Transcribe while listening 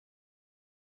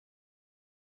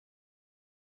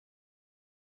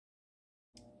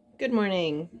Good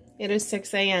morning. It is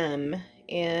 6 a.m.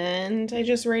 and I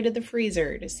just raided the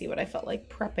freezer to see what I felt like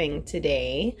prepping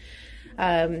today.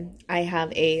 I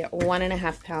have a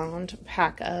 1.5 pound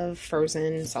pack of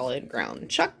frozen solid ground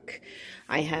chuck.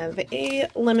 I have a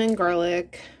lemon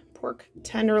garlic pork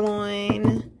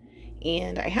tenderloin,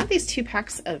 and I have these 2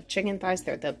 packs of chicken thighs.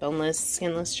 They're the boneless,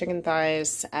 skinless chicken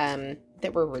thighs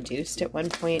that were reduced at one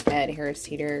point at Harris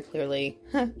Teeter, clearly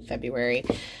February,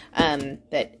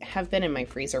 that have been in my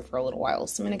freezer for a little while.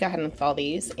 So I'm going to go ahead and thaw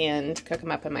these and cook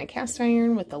them up in my cast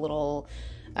iron with a little,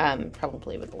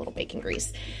 probably with a little bacon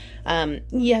grease.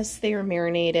 Yes, they are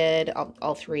marinated.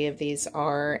 All 3 of these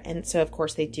are. And so, of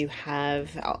course, they do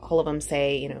have, all of them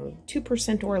say, you know,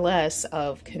 2% or less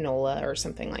of canola or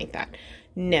something like that.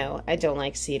 No, I don't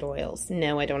like seed oils.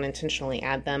 No, I don't intentionally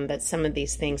add them, but some of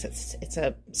these things, it's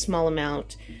a small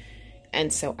amount,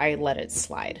 and so I let it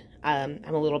slide. I'm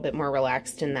a little bit more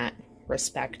relaxed in that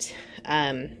respect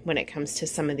when it comes to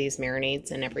some of these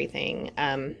marinades and everything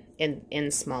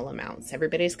in small amounts.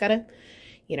 Everybody's got to,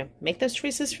 you know, make those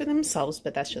choices for themselves,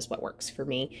 but that's just what works for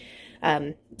me.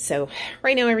 So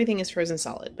right now everything is frozen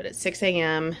solid, but at 6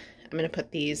 a.m., I'm going to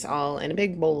put these all in a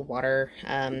big bowl of water,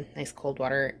 nice cold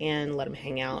water, and let them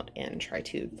hang out and try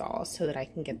to thaw so that I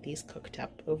can get these cooked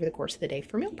up over the course of the day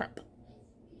for meal prep.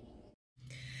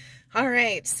 All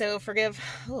right, so forgive,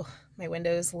 my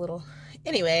window's a little,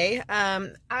 anyway,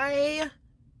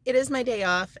 it is my day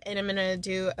off and I'm going to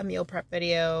do a meal prep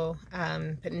video,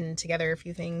 putting together a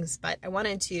few things, but I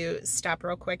wanted to stop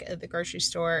real quick at the grocery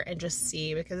store and just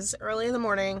see, because it's early in the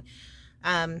morning.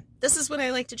 This is when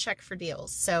I like to check for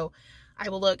deals. So I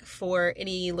will look for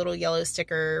any little yellow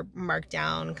sticker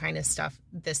markdown kind of stuff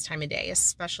this time of day,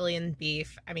 especially in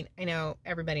beef. I mean, I know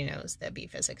everybody knows that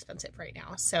beef is expensive right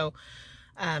now. So,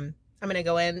 I'm going to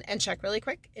go in and check really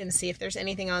quick and see if there's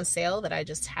anything on sale that I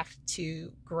just have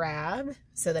to grab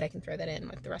so that I can throw that in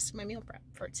with the rest of my meal prep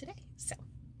for today. So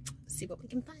let's see what we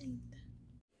can find.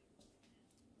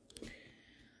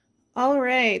 All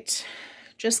right.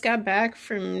 Just got back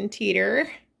from Teeter.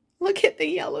 Look at the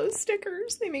yellow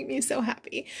stickers. They make me so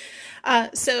happy.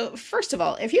 So first of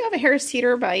all, if you have a Harris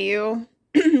Teeter by you,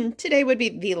 today would be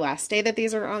the last day that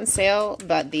these are on sale,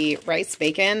 but the rice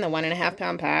bacon, the 1.5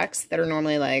 pound packs that are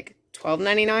normally like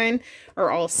 $12.99 are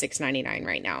all $6.99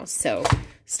 right now. So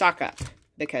stock up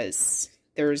because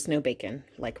there's no bacon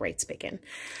like rice bacon.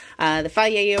 The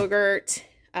Fage yogurt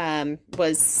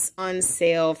was on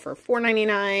sale for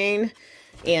 $4.99.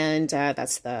 And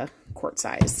that's the quart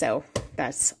size, so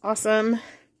that's awesome.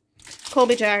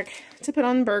 Colby Jack to put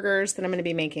on burgers that I'm going to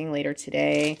be making later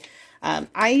today.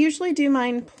 I usually do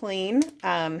mine plain,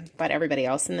 but everybody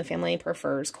else in the family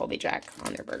prefers Colby Jack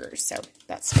on their burgers, so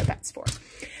that's what that's for.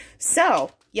 So,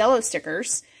 yellow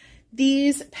stickers.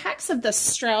 These packs of the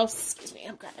Strauss, excuse me,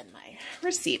 I'm grabbing my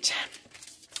receipt.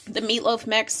 The meatloaf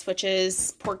mix, which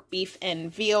is pork, beef,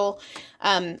 and veal.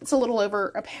 It's a little over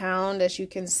a pound, as you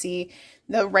can see.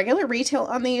 The regular retail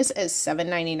on these is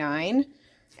 $7.99,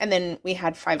 and then we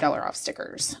had $5 off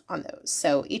stickers on those.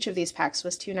 So each of these packs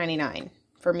was $2.99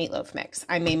 for meatloaf mix.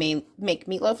 I may make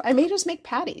meatloaf. I may just make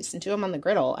patties and do them on the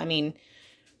griddle. I mean,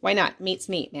 why not? Meat's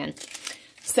meat, man.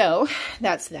 So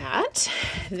that's that.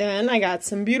 Then I got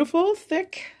some beautiful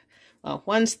thick, well,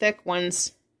 one's thick,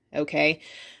 one's okay.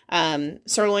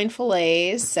 Sirloin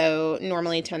fillets, so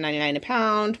normally $10.99 a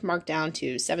pound, marked down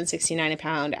to $7.69 a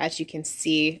pound. As you can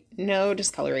see, no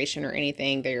discoloration or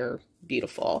anything. They're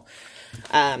beautiful.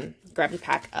 Grabbed a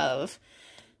pack of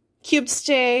cube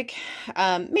steak,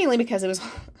 mainly because it was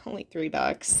only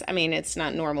 $3. I mean, it's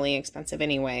not normally expensive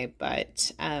anyway,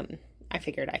 but I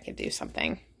figured I could do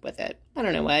something with it. I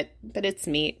don't know what, but it's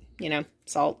meat, you know,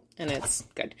 salt, and it's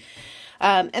good.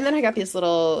 And then I got these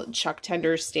little chuck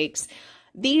tender steaks.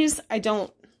 These I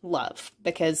don't love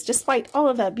because despite all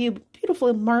of that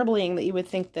beautiful marbling that you would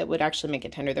think that would actually make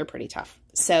it tender, they're pretty tough.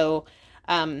 So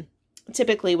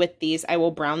typically with these, I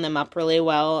will brown them up really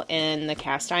well in the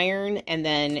cast iron and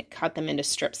then cut them into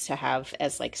strips to have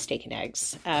as like steak and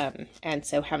eggs. And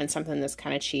so having something that's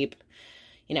kind of cheap,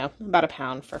 you know, about a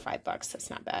pound for $5, that's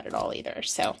not bad at all either.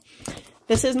 So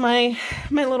this is my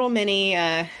little mini,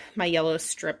 my yellow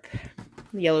sticker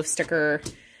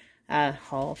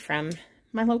haul from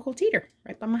my local Teeter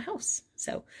right by my house.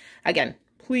 So again,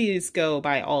 please go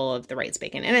buy all of the rice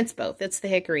bacon, and it's both. It's the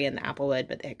hickory and the applewood,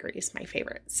 but the hickory is my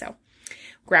favorite. So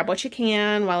grab what you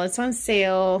can while it's on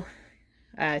sale.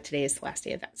 Today is the last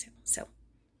day of that sale. So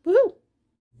woohoo!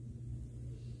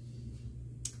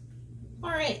 All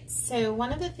right, so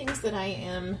one of the things that I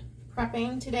am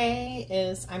prepping today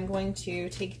is I'm going to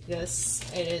take this,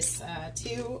 it is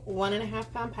 2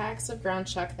 1.5 pound packs of ground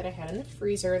chuck that I had in the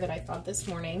freezer that I thawed this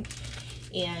morning,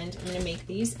 And I'm going to make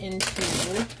these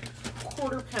into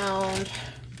quarter-pound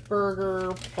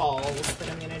burger balls that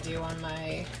I'm going to do on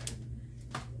my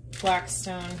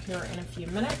Blackstone here in a few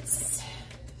minutes.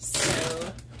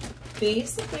 So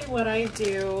basically what I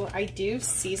do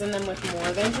season them with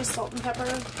more than just salt and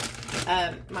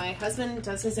pepper. My husband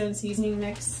does his own seasoning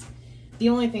mix. The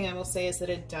only thing I will say is that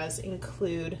it does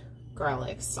include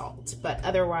garlic salt, but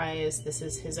otherwise this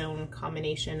is his own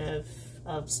combination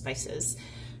of spices.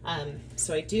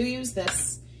 So I do use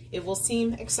this. It will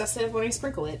seem excessive when I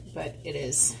sprinkle it, but it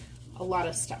is a lot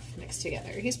of stuff mixed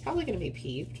together. He's probably going to be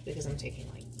peeved because I'm taking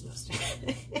like most of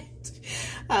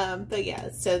it. But yeah,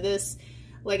 so this,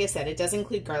 like I said, it does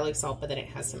include garlic salt, but then it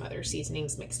has some other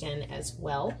seasonings mixed in as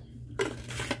well.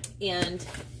 And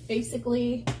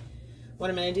basically what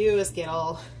I'm going to do is get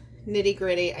all nitty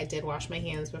gritty. I did wash my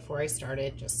hands before I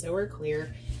started, just so we're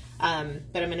clear. But I'm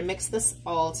going to mix this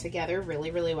all together really,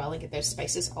 really well and get those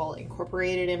spices all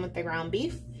incorporated in with the ground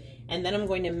beef. And then I'm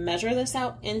going to measure this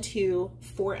out into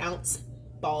 4-ounce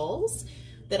balls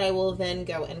that I will then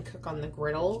go and cook on the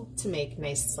griddle to make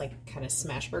nice, like kind of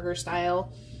smash burger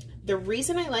style. The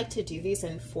reason I like to do these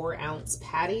in 4-ounce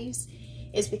patties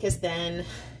is because then,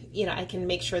 you know, I can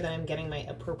make sure that I'm getting my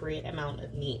appropriate amount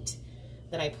of meat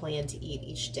that I plan to eat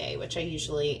each day, which I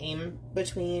usually aim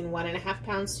between 1.5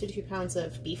 pounds to 2 pounds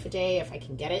of beef a day if I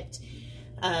can get it.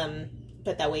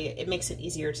 But that way it makes it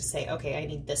easier to say, okay, I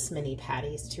need this many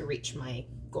patties to reach my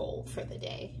goal for the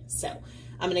day. So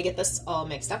I'm gonna get this all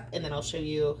mixed up and then I'll show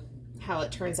you how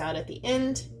it turns out at the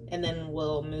end, and then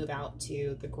we'll move out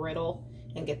to the griddle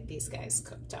and get these guys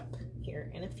cooked up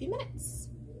here in a few minutes.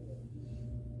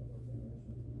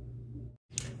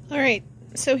 All right,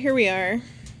 so here we are,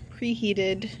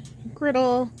 preheated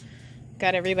griddle,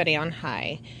 got everybody on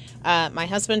high. My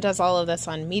husband does all of this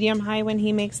on medium high when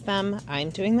he makes them.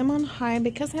 I'm doing them on high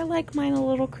because I like mine a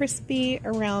little crispy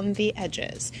around the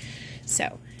edges.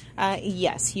 So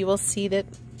yes, you will see that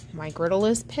my griddle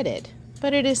is pitted,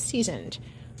 but it is seasoned.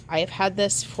 I have had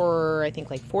this for I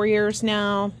think like 4 years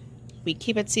now. We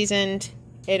keep it seasoned.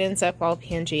 It ends up all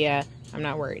Pangea. I'm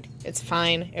not worried. It's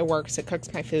fine. It works. It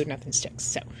cooks my food. Nothing sticks.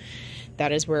 So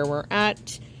that is where we're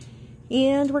at.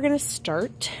 And we're going to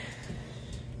start.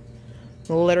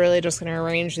 Literally just going to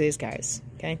arrange these guys.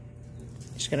 Okay.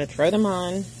 Just going to throw them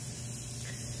on.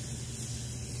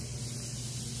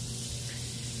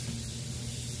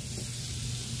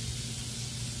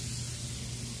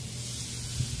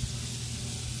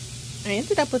 I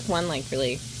ended up with one like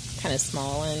really kind of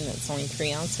small one. It's only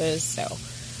 3 ounces. So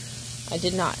I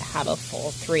did not have a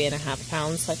full 3.5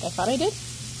 pounds like I thought I did.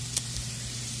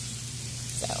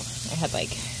 So I had like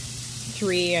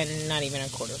 3 and not even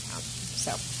 1/4 pound.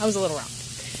 So I was a little wrong.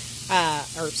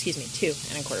 Or excuse me,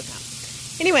 2.25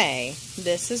 pounds. Anyway,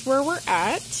 this is where we're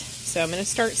at. So I'm going to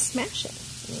start smashing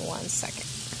in 1 second.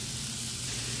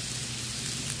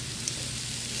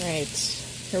 All right,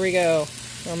 here we go.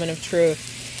 Moment of truth.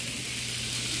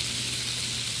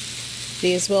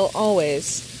 These will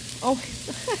always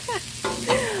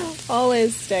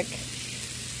always stick.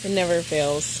 It never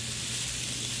fails.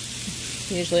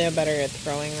 Usually I'm better at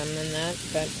throwing them than that,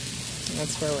 but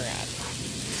that's where we're at.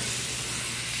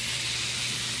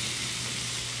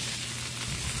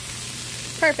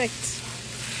 Perfect.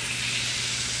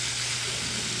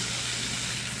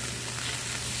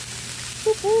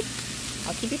 Whoop, whoop.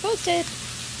 I'll keep you posted.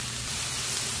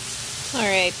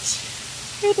 Alright,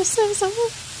 here the sizzle.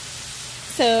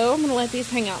 So I'm going to let these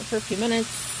hang out for a few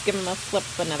minutes, give them a flip,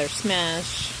 another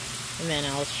smash, and then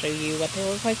I'll show you what they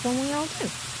look like when we're all done.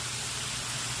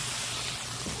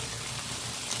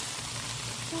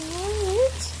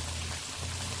 Alright.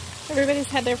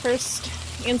 Everybody's had their first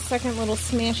and second little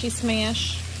smashy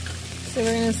smash. So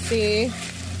we're going to see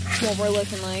what we're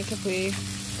looking like if we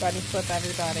go ahead and flip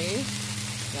everybody.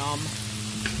 Yum.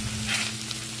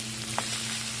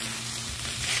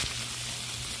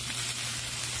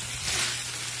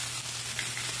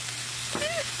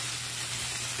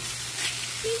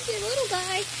 He's a little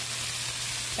guy.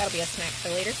 That'll be a snack for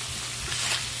later.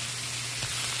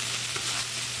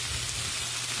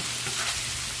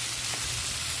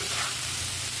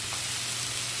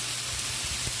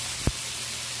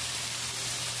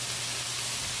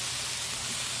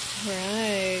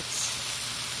 Right.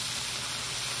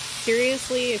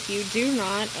 Seriously, if you do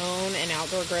not own an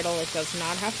outdoor griddle, it does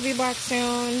not have to be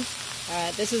Blackstone.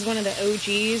 This is one of the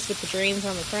OGs with the drains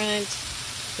on the front.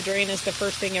 The drain is the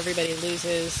first thing everybody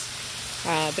loses.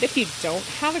 But if you don't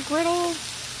have a griddle,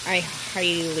 I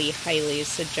highly, highly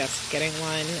suggest getting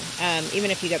one.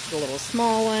 Even if you get the little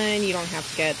small one, you don't have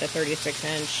to get the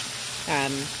 36-inch.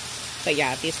 But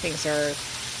yeah, these things are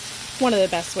one of the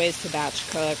best ways to batch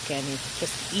cook and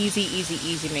just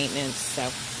easy maintenance. So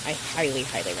I highly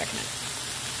recommend it.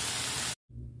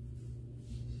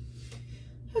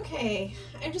 Okay,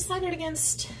 I decided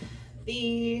against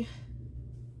the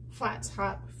flat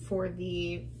top for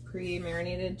the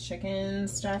pre-marinated chicken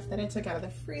stuff that I took out of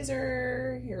the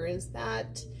freezer. Here is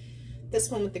that. This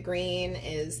one with the green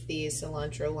is the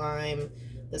cilantro lime.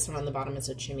 This one on the bottom is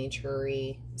a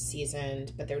chimichurri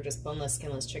seasoned, but they're just boneless,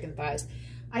 skinless chicken thighs.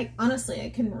 I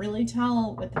couldn't really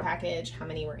tell with the package how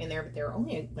many were in there, but there were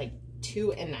only like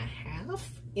 2.5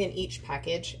 in each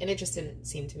package, and it just didn't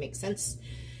seem to make sense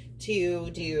to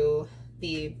do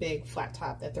the big flat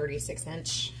top, the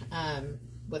 36-inch,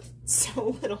 with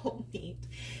so little meat.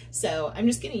 So I'm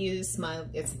just gonna use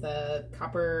it's the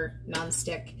copper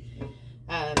nonstick.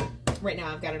 Right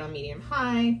now I've got it on medium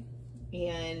high,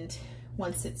 and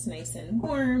once it's nice and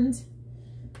warmed,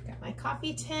 got my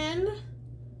coffee tin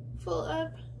full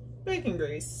of bacon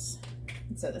grease.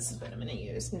 So this is what I'm gonna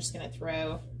use. I'm just gonna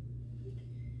throw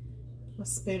a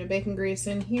spoon of bacon grease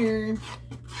in here,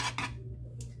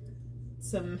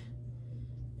 some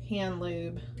pan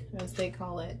lube, as they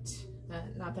call it.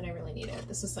 Not that I really need it.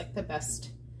 This is like the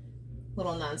best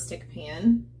little nonstick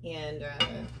pan, and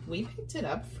we picked it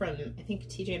up from, I think,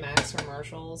 TJ Maxx or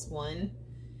Marshall's one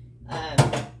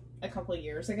a couple of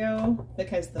years ago,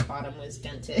 because the bottom was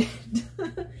dented.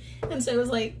 And so it was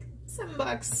like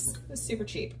 $7. It was super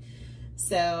cheap.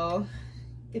 So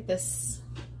get this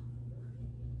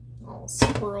all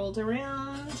swirled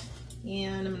around,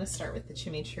 and I'm gonna start with the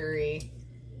chimichurri,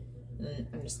 and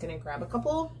I'm just gonna grab a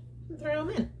couple and throw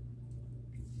them in.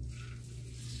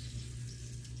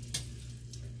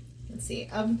 Let's see,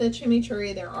 of the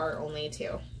chimichurri there are only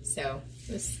 2, so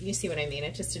you see what I mean.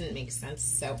 It just didn't make sense.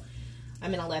 So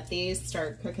I'm gonna let these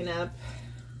start cooking up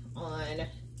on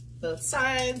both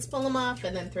sides, pull them off,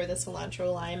 and then throw the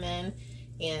cilantro lime in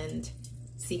and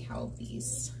see how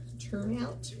these turn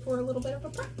out for a little bit of a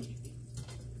prep.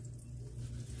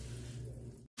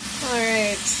 All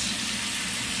right,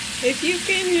 if you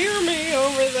can hear me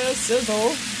over the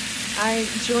sizzle, I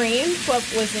drained what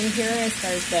was in here as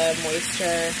far as the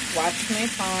moisture, washed my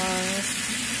tongs,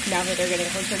 now that they're getting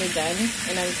closer to done,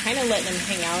 and I'm kind of letting them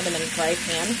hang out in a dry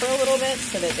pan for a little bit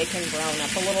so that they can brown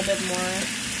up a little bit more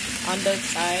on both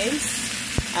sides.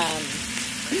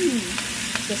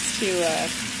 Just to,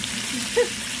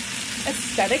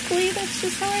 aesthetically, that's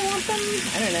just how I want them.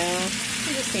 I don't know,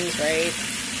 it just seems right.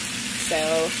 So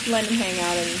let them hang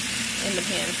out in the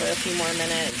pan for a few more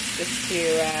minutes, just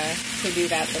to do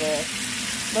that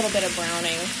little bit of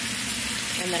browning,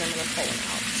 and then I'm going to pull them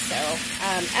out. So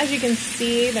as you can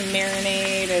see, the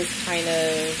marinade is kind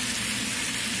of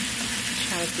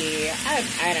chunky.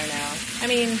 I don't know. I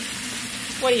mean,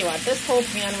 what do you want? This whole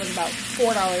pan was about $4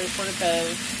 worth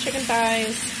of chicken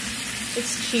thighs.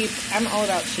 It's cheap. I'm all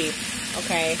about cheap.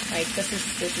 Okay, like this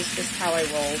is just how I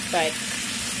roll. But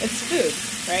it's food,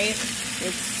 right?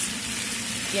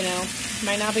 It's, you know,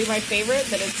 might not be my favorite,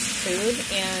 but it's food,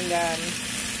 and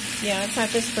you know, it's not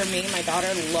just for me. My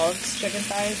daughter loves chicken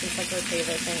thighs. It's like her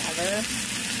favorite thing ever.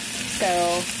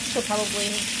 So she'll probably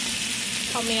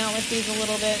help me out with these a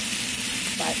little bit.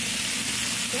 But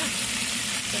yeah,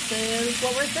 this is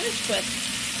what we're finished with.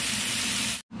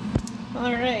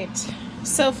 All right,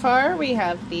 so far we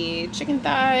have the chicken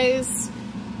thighs.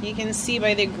 You can see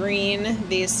by the green,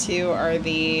 these 2 are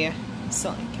the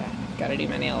gotta do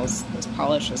my nails. This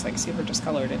polish is like super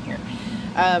discolored in here.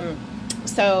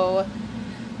 So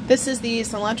this is the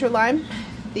cilantro lime,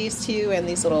 these 2, and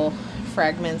these little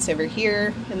fragments over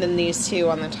here, and then these 2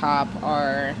 on the top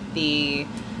are the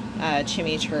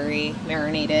chimichurri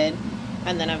marinated.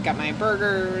 And then I've got my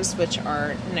burgers, which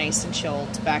are nice and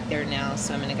chilled back there now,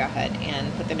 so I'm gonna go ahead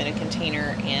and put them in a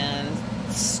container and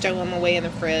stow them away in the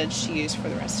fridge to use for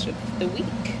the rest of the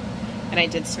week. And I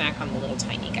did snack on the little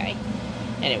tiny guy,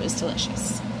 and it was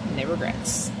delicious. No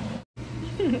regrets.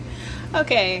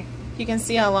 Okay, you can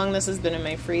see how long this has been in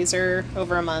my freezer,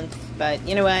 over a month. But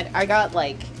you know what? I got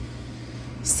like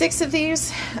 6 of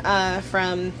these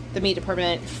from the meat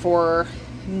department for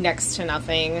next to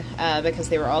nothing because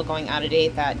they were all going out of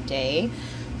date that day.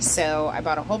 So I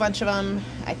bought a whole bunch of them.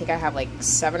 I think I have like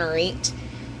 7 or 8,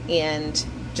 and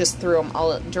just threw them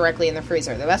all directly in the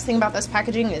freezer. The best thing about this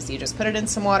packaging is you just put it in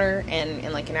some water, and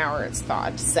in like an hour it's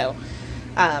thawed. So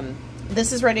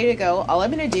this is ready to go. All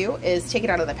I'm going to do is take it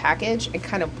out of the package and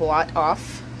kind of blot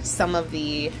off some of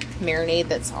the marinade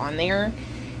that's on there,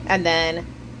 and then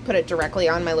put it directly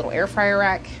on my little air fryer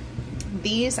rack.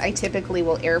 These I typically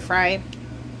will air fry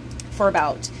for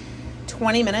about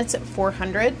 20 minutes at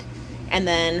 400, and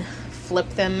then flip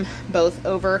them both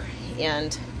over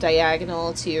and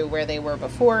diagonal to where they were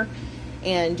before,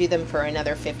 and do them for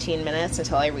another 15 minutes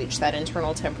until I reach that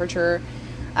internal temperature,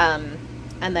 and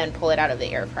then pull it out of the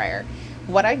air fryer.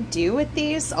 What I do with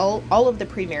these, all of the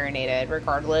pre-marinated,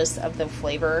 regardless of the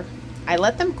flavor, I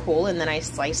let them cool and then I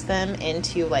slice them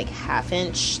into like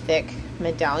 1/2-inch thick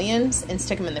medallions and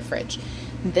stick them in the fridge.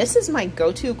 This is my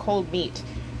go-to cold meat.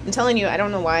 I'm telling you, I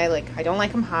don't know why, like, I don't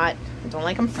like them hot, I don't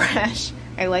like them fresh.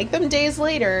 I like them days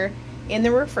later in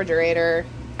the refrigerator,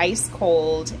 ice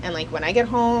cold, and like when I get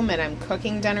home and I'm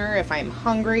cooking dinner, if I'm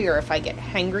hungry or if I get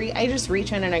hangry, I just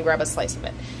reach in and I grab a slice of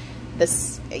it.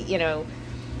 This, you know,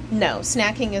 no,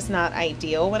 snacking is not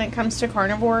ideal when it comes to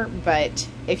carnivore, but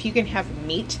if you can have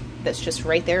meat that's just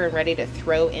right there and ready to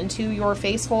throw into your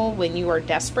face hole when you are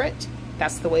desperate,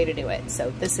 that's the way to do it.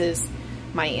 So this is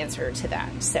my answer to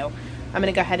that. So I'm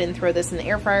gonna go ahead and throw this in the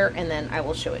air fryer, and then I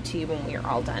will show it to you when we are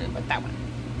all done with that one.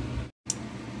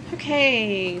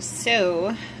 Okay,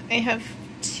 so I have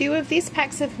 2 of these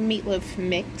packs of meatloaf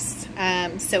mix.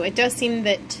 So it does seem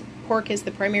that pork is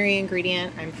the primary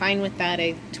ingredient. I'm fine with that.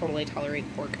 I totally tolerate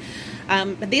pork.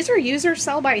 But these are use or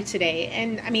sell by today.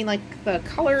 And I mean, like, the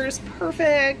color is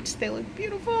perfect. They look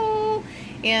beautiful.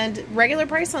 And regular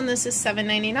price on this is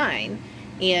 $7.99.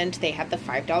 And they have the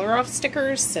 $5 off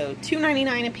stickers, so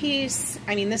 $2.99 a piece.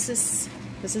 I mean, this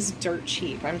is dirt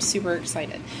cheap. I'm super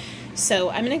excited. So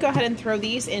I'm gonna go ahead and throw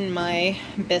these in my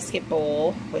biscuit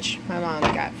bowl, which my mom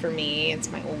got for me.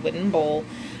 It's my old wooden bowl.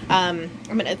 I'm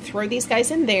gonna throw these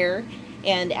guys in there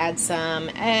and add some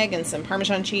egg and some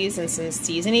Parmesan cheese and some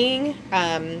seasoning,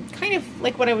 kind of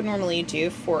like what I would normally do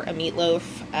for a meatloaf,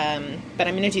 but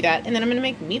I'm gonna do that, and then I'm gonna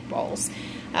make meatballs.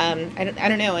 I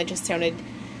don't know, it just sounded,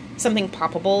 something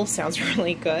poppable sounds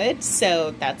really good,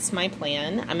 so that's my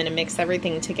plan. I'm gonna mix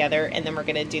everything together, and then we're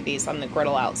gonna do these on the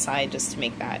griddle outside just to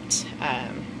make that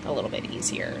a little bit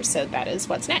easier. So that is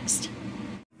what's next.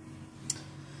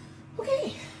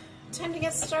 Okay, time to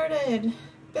get started.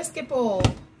 Biscuit bowl.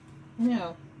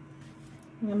 No,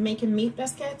 I'm making meat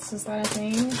biscuits. Is that a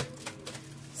thing?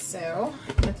 So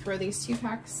I'm gonna throw these 2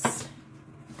 packs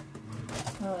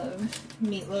of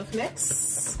meatloaf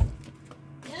mix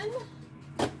in.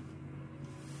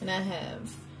 And I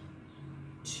have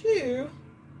 2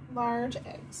 large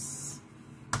eggs.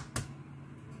 I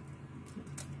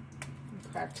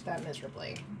cracked that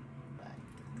miserably, but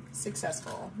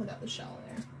successful without the shell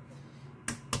there.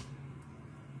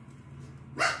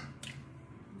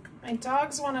 My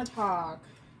dogs want to talk.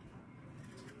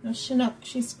 No, Chinook,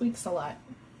 she squeaks a lot.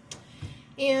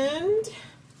 And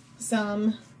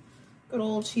some good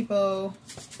old cheapo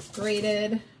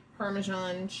grated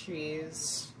Parmesan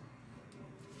cheese.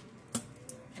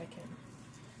 I can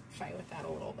fight with that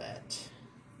a little bit.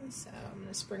 So I'm going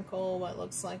to sprinkle what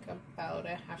looks like about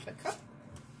a 1/2 cup.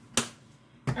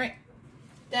 Alright,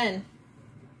 then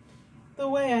the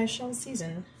way I shall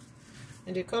season.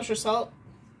 I do kosher salt,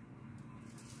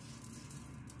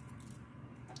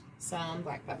 some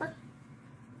black pepper,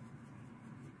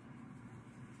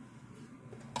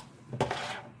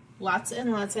 lots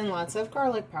and lots and lots of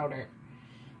garlic powder.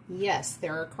 Yes,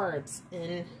 there are carbs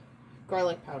in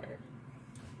garlic powder.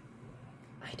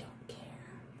 I don't care.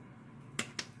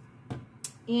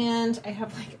 And I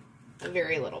have like a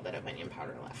very little bit of onion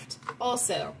powder left.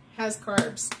 Also has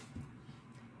carbs.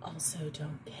 Also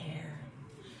don't care.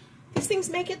 These things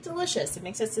make it delicious. It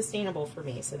makes it sustainable for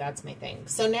me, so that's my thing.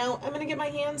 So now I'm gonna get my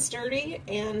hands dirty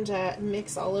and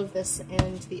mix all of this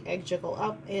and the egg jiggle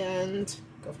up and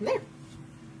go from there.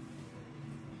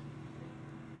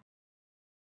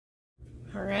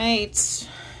 All right,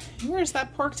 here's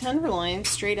that pork tenderloin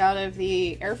straight out of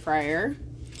the air fryer.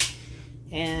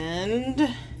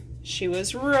 And she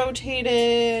was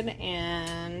rotated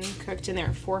and cooked in there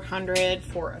at 400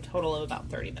 for a total of about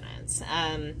 30 minutes.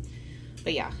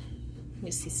 But yeah,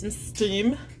 you see some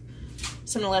steam.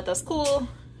 So I'm gonna let this cool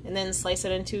and then slice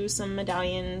it into some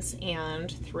medallions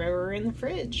and throw her in the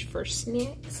fridge for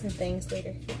snacks and things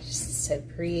later. Just so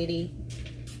pretty.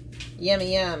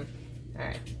 Yummy yum. All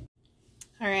right.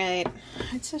 All right,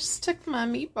 I just took my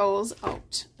meatballs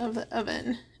out of the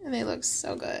oven and they look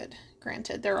so good.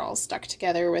 Granted, they're all stuck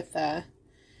together with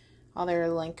all their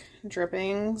like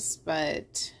drippings,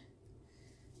 but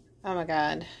oh my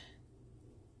God.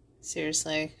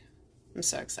 Seriously, I'm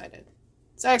so excited.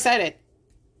 So excited.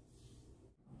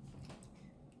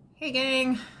 Hey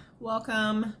gang,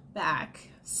 welcome back.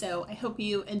 So I hope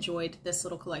you enjoyed this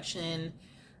little collection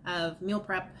of meal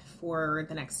prep for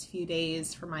the next few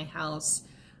days for my house.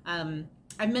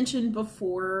 I've mentioned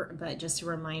before, but just a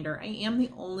reminder, I am the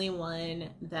only one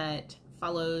that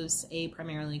follows a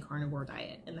primarily carnivore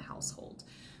diet in the household.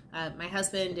 My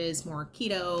husband is more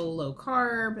keto, low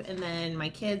carb, and then my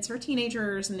kids are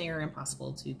teenagers and they are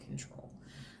impossible to control.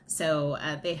 So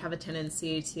they have a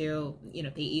tendency to, you know,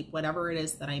 they eat whatever it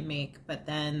is that I make, but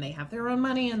then they have their own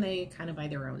money and they kind of buy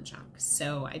their own junk.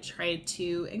 So I try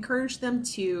to encourage them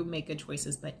to make good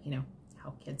choices, but you know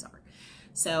how kids are.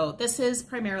 So this is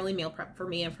primarily meal prep for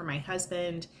me and for my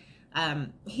husband.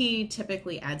 He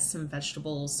typically adds some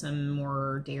vegetables, some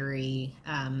more dairy,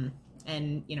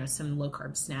 and you know, some low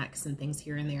carb snacks and things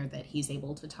here and there that he's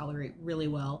able to tolerate really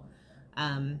well.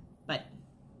 But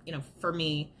you know, for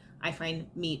me, I find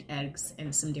meat, eggs,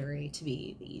 and some dairy to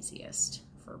be the easiest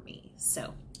for me.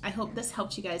 So I hope this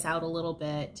helped you guys out a little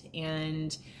bit,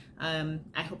 and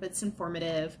I hope it's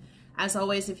informative. As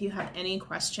always, if you have any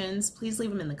questions, please leave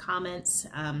them in the comments.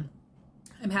 I'm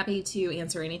happy to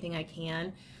answer anything I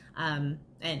can,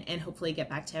 and hopefully get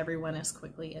back to everyone as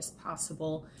quickly as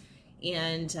possible.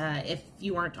 And if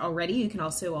you aren't already, you can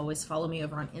also always follow me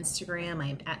over on Instagram. I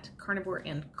am at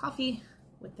Carnivore.and.Coffee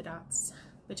with the dots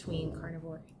between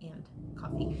Carnivore and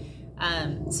Coffee.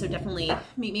 So definitely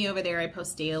meet me over there. I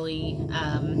post daily,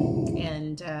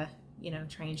 and you know,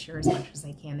 try and share as much as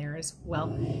I can there as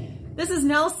well. This is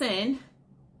Nelson.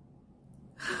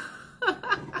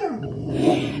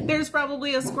 There's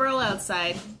probably a squirrel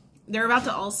outside. They're about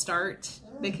to all start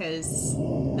because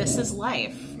this is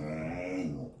life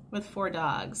with 4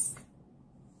 dogs.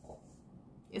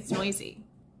 It's noisy.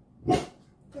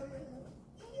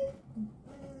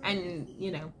 And,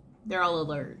 you know, they're all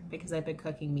alert because I've been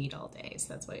cooking meat all day,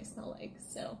 so that's what I smell like.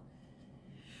 So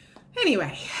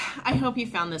anyway, I hope you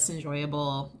found this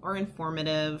enjoyable or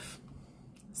informative.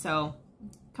 So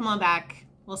come on back.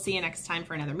 We'll see you next time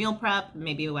for another meal prep,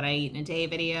 maybe what I eat in a day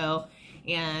video.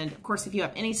 And of course, if you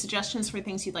have any suggestions for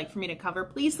things you'd like for me to cover,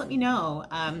 please let me know.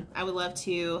 I would love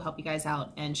to help you guys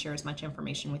out and share as much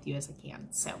information with you as I can.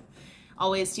 So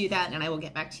always do that, and I will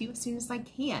get back to you as soon as I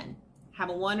can. Have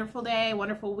a wonderful day,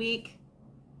 wonderful week.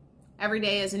 Every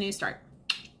day is a new start.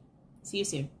 See you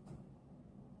soon.